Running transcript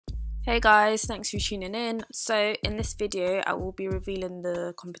Hey guys, thanks for tuning in. So in this video I will be revealing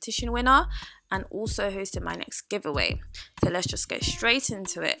the competition winner and also hosting my next giveaway. So let's just get straight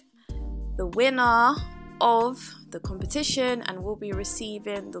into it. The winner of the competition and will be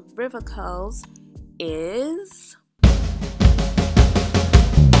receiving the river curls is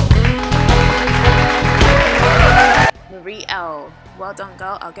Marie L. Well done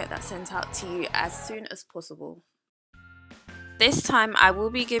girl, I'll get that sent out to you as soon as possible. This time I will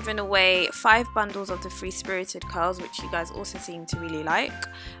be giving away 5 bundles of the free spirited curls, which you guys also seem to really like.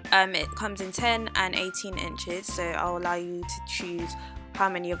 It comes in 10 and 18 inches, so I'll allow you to choose how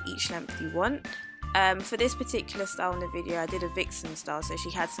many of each length you want. For this particular style in the video I did a vixen style, so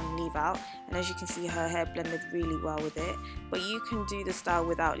she had some leave out, and as you can see her hair blended really well with it, but you can do the style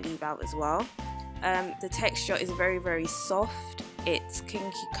without leave out as well. The texture is very soft. It's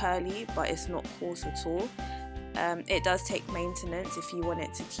kinky curly, but it's not coarse at all. It does take maintenance if you want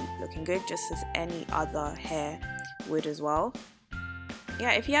it to keep looking good, just as any other hair would as well.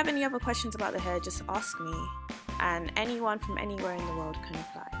 Yeah, if you have any other questions about the hair, just ask me, and anyone from anywhere in the world can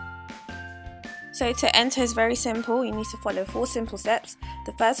apply. So to enter is very simple. You need to follow 4 simple steps.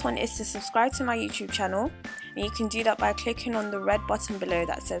 The first one is to subscribe to my YouTube channel, and you can do that by clicking on the red button below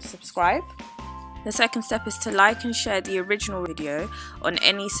that says subscribe. The second step is to like and share the original video on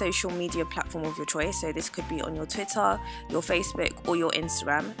any social media platform of your choice. So this could be on your Twitter, your Facebook or your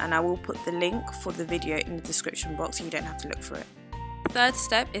Instagram, and I will put the link for the video in the description box so you don't have to look for it. Third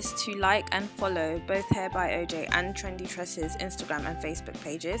step is to like and follow both HairbyOJ and TrendyTresses Instagram and Facebook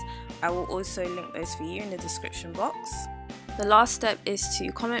pages. I will also link those for you in the description box. The last step is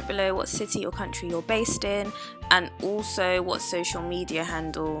to comment below what city or country you're based in, and also what social media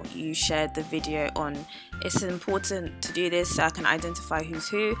handle you shared the video on. It's important to do this so I can identify who's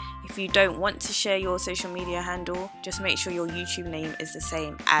who. If you don't want to share your social media handle, just make sure your YouTube name is the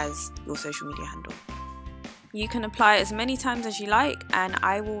same as your social media handle. You can apply as many times as you like, and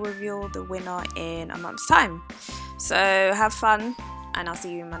I will reveal the winner in a month's time. So have fun, and I'll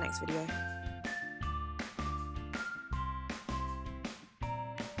see you in my next video.